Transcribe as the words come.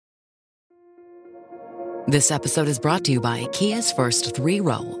This episode is brought to you by Kia's first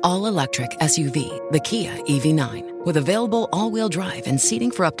three-row, all-electric SUV, the Kia EV9, with available all-wheel drive and seating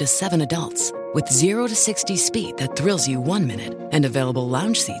for up to 7 adults, with 0 to 60 speed that thrills you 1 minute and available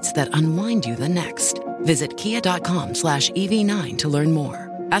lounge seats that unwind you the next. Visit kia.com/EV9 to learn more.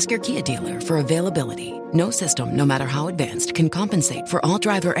 Ask your Kia dealer for availability. No system, no matter how advanced, can compensate for all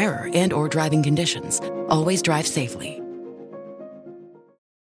driver error and or driving conditions. Always drive safely.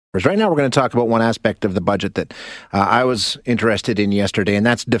 Right now, we're going to talk about one aspect of the budget that I was interested in yesterday, and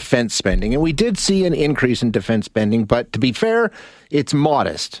that's defense spending. And we did see an increase in defense spending, but to be fair, it's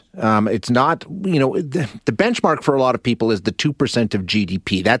modest. It's not, the benchmark for a lot of people is the 2% of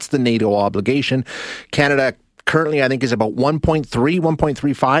GDP. That's the NATO obligation. Canada currently, I think, is about 1.3,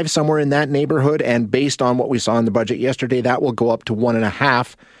 1.35, somewhere in that neighborhood. And based on what we saw in the budget yesterday, that will go up to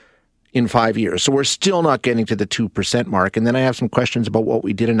 1.5 in 5 years. So we're still not getting to the 2% mark. And then I have some questions about what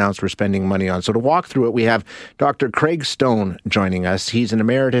we did announce we're spending money on. So to walk through it, we have Dr. Craig Stone joining us. He's an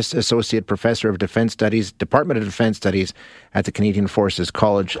Emeritus Associate Professor of Defense Studies, Department of Defense Studies at the Canadian Forces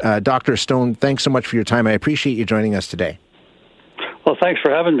College. Dr. Stone, thanks so much for your time. I appreciate you joining us today. Well, thanks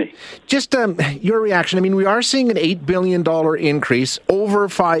for having me. Just your reaction. I mean, we are seeing an $8 billion increase over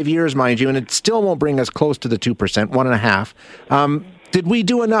 5 years, mind you, and it still won't bring us close to the 2%, 1.5%. Did we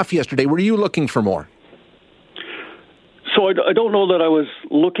do enough yesterday? Were you looking for more? So I don't know that I was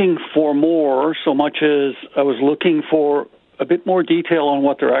looking for more so much as I was looking for a bit more detail on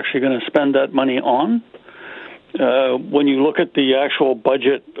what they're actually going to spend that money on. When you look at the actual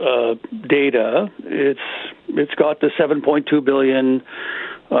budget data, it's got the $7.2 billion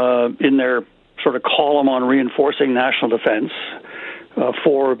in their sort of column on reinforcing national defense.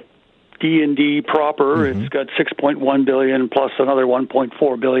 For D&D proper, It's got $6.1 billion plus another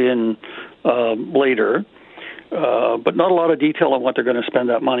 $1.4 billion later, but not a lot of detail on what they're going to spend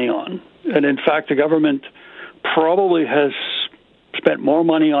that money on. And in fact, the government probably has spent more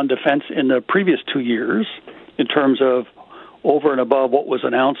money on defense in the previous 2 years in terms of over and above what was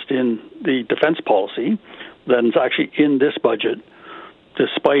announced in the defense policy than is actually in this budget,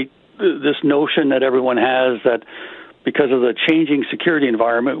 despite this notion that everyone has that because of the changing security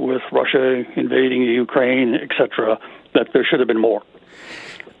environment with Russia invading Ukraine, et cetera, that there should have been more.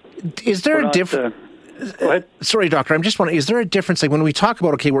 Is there a difference? Sorry, Doctor, I'm just wondering, is there a difference? Like when we talk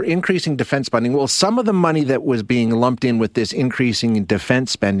about, we're increasing defense spending, well, some of the money that was being lumped in with this increasing in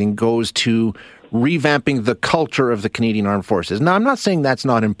defense spending goes to revamping the culture of the Canadian Armed Forces. Now, I'm not saying that's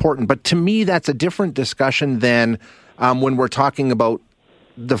not important, but to me, that's a different discussion than when we're talking about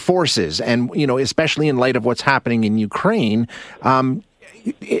the forces, and especially in light of what's happening in Ukraine,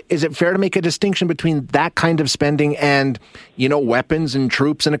 is it fair to make a distinction between that kind of spending and weapons and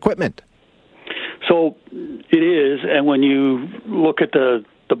troops and equipment? So it is, and when you look at the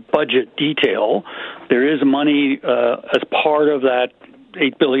budget detail, there is money as part of that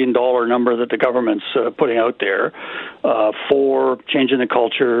 $8 billion number that the government's putting out there for changing the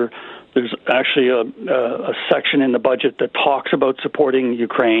culture. There's actually a section in the budget that talks about supporting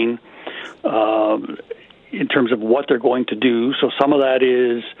Ukraine in terms of what they're going to do. So some of that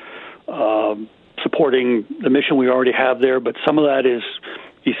is supporting the mission we already have there, but some of that is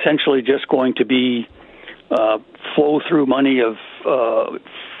essentially just going to be flow-through money of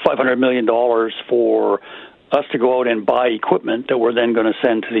 $500 million for us to go out and buy equipment that we're then going to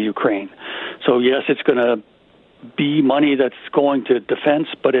send to the Ukraine. So yes, it's going to be money that's going to defense,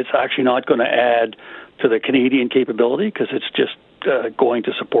 but it's actually not going to add to the Canadian capability because it's just going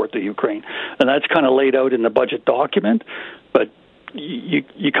to support the Ukraine. And that's kind of laid out in the budget document, but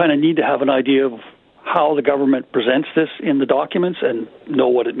you kind of need to have an idea of how the government presents this in the documents and know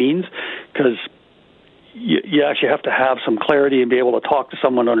what it means, because you actually have to have some clarity and be able to talk to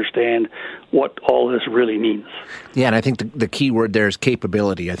someone to understand what all this really means. Yeah, and I think the key word there is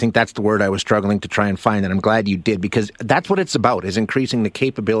capability. I think that's the word I was struggling to try and find, and I'm glad you did, because that's what it's about, is increasing the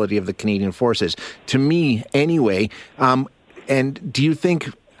capability of the Canadian Forces. To me, anyway, and do you think,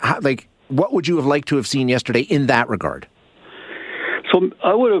 what would you have liked to have seen yesterday in that regard? So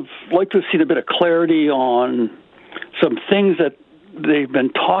I would have liked to have seen a bit of clarity on some things that they've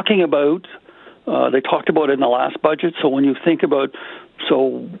been talking about. They talked about it in the last budget. So when you think about,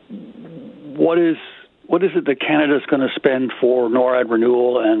 what is it that Canada's going to spend for NORAD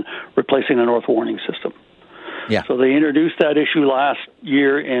renewal and replacing the North Warning System? Yeah. So they introduced that issue last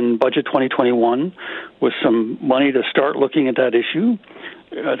year in Budget 2021 with some money to start looking at that issue.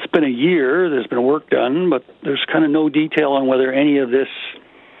 It's been a year. There's been work done, but there's kind of no detail on whether any of this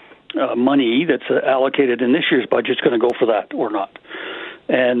money that's allocated in this year's budget is going to go for that or not.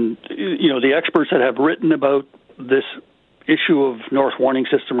 And, the experts that have written about this issue of North Warning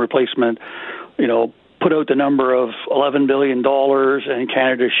System replacement, put out the number of $11 billion, and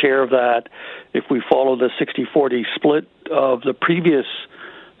Canada's share of that, if we follow the 60-40 split of the previous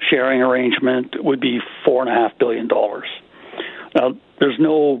sharing arrangement, would be $4.5 billion. Now, there's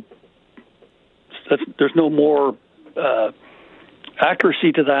no more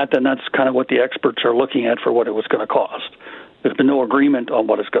accuracy to that, then that's kind of what the experts are looking at for what it was going to cost. There's been no agreement on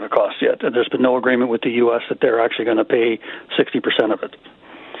what it's going to cost yet, and there's been no agreement with the U.S. that they're actually going to pay 60% of it,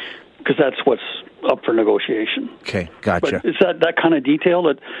 because that's what's up for negotiation. Okay, gotcha. But it's that kind of detail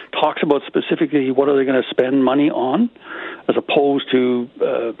that talks about specifically what are they going to spend money on, as opposed to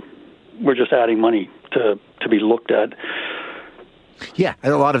we're just adding money to be looked at. Yeah, a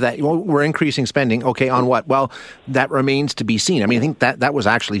lot of that. We're increasing spending. Okay, on what? Well, that remains to be seen. I mean, I think that was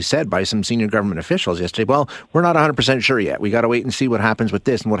actually said by some senior government officials yesterday. Well, we're not 100% sure yet. We got to wait and see what happens with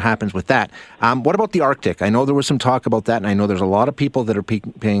this and what happens with that. What about the Arctic? I know there was some talk about that, and I know there's a lot of people that are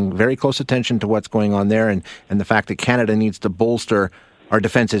paying very close attention to what's going on there and the fact that Canada needs to bolster our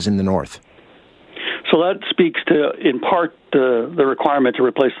defenses in the north. So that speaks to, in part, the requirement to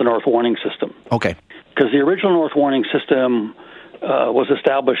replace the North Warning System. Okay. Because the original North Warning System was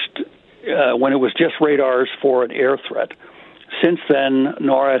established when it was just radars for an air threat. Since then,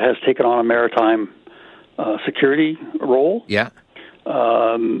 NORAD has taken on a maritime security role. Yeah.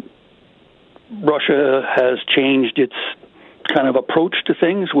 Russia has changed its kind of approach to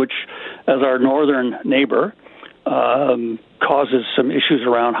things, which, as our northern neighbor, causes some issues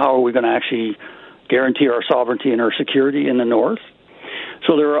around how are we going to actually guarantee our sovereignty and our security in the north.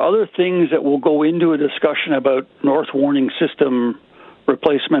 So there are other things that will go into a discussion about North Warning System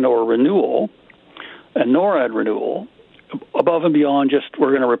replacement or renewal and NORAD renewal, above and beyond just we're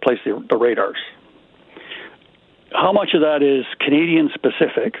going to replace the radars. How much of that is Canadian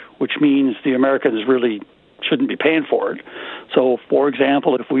specific, which means the Americans really shouldn't be paying for it. So, for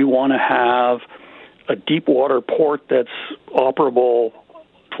example, if we want to have a deep water port that's operable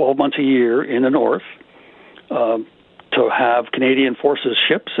 12 months a year in the north, to have Canadian Forces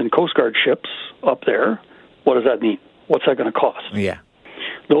ships and Coast Guard ships up there, what does that mean? What's that going to cost? Yeah.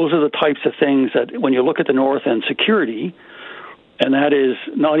 Those are the types of things that when you look at the north and security, and that is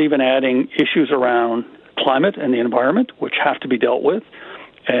not even adding issues around climate and the environment, which have to be dealt with,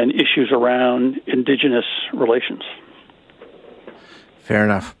 and issues around Indigenous relations. Fair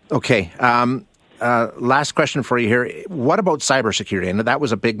enough. Okay. Last question for you here. What about cybersecurity? And that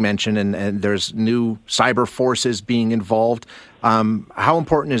was a big mention, and there's new cyber forces being involved. How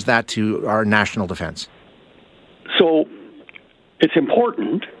important is that to our national defense? So it's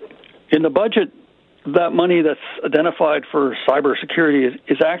important. In the budget, that money that's identified for cybersecurity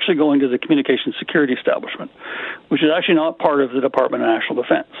is actually going to the Communications Security Establishment, which is actually not part of the Department of National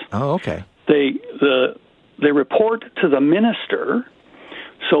Defense. Oh, okay. They report to the minister.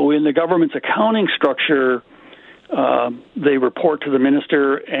 So in the government's accounting structure, they report to the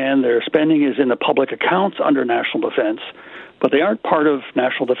minister, and their spending is in the public accounts under national defense, but they aren't part of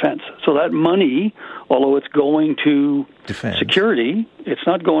national defense. So that money, although it's going to security, it's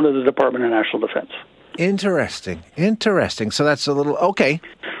not going to the Department of National Defense. Interesting. So that's a little, okay.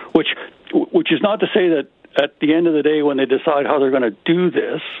 Which is not to say that at the end of the day, when they decide how they're going to do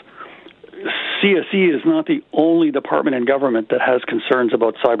this, CSE is not the only department in government that has concerns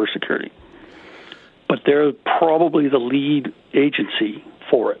about cybersecurity, but they're probably the lead agency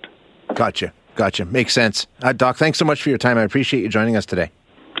for it. Gotcha. Makes sense. Doc, thanks so much for your time. I appreciate you joining us today.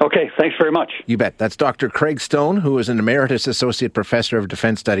 Okay, thanks very much. You bet. That's Dr. Craig Stone, who is an Emeritus Associate Professor of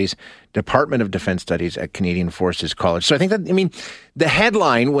Defense Studies, Department of Defense Studies at Canadian Forces College. So I think the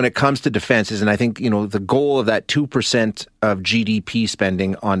headline when it comes to defense is, and I think, the goal of that 2% of GDP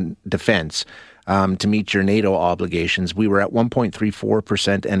spending on defense to meet your NATO obligations, we were at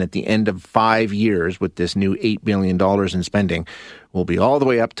 1.34%, and at the end of 5 years with this new $8 billion in spending, we'll be all the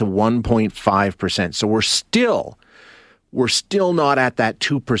way up to 1.5%. So we're still not at that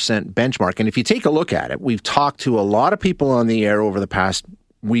 2% benchmark. And if you take a look at it, we've talked to a lot of people on the air over the past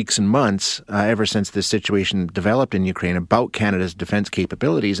weeks and months, ever since this situation developed in Ukraine, about Canada's defense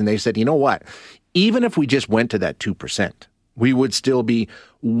capabilities. And they said, you know what? Even if we just went to that 2%, we would still be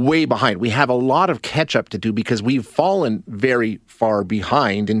way behind. We have a lot of catch up to do because we've fallen very far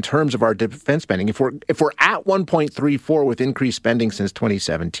behind in terms of our defense spending. If we're at 1.34 with increased spending since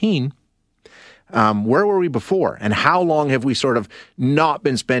 2017, where were we before? And how long have we sort of not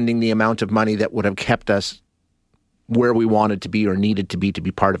been spending the amount of money that would have kept us where we wanted to be or needed to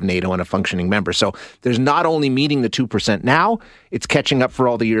be part of NATO and a functioning member? So there's not only meeting the 2% now, it's catching up for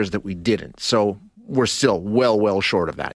all the years that we didn't. So we're still well short of that.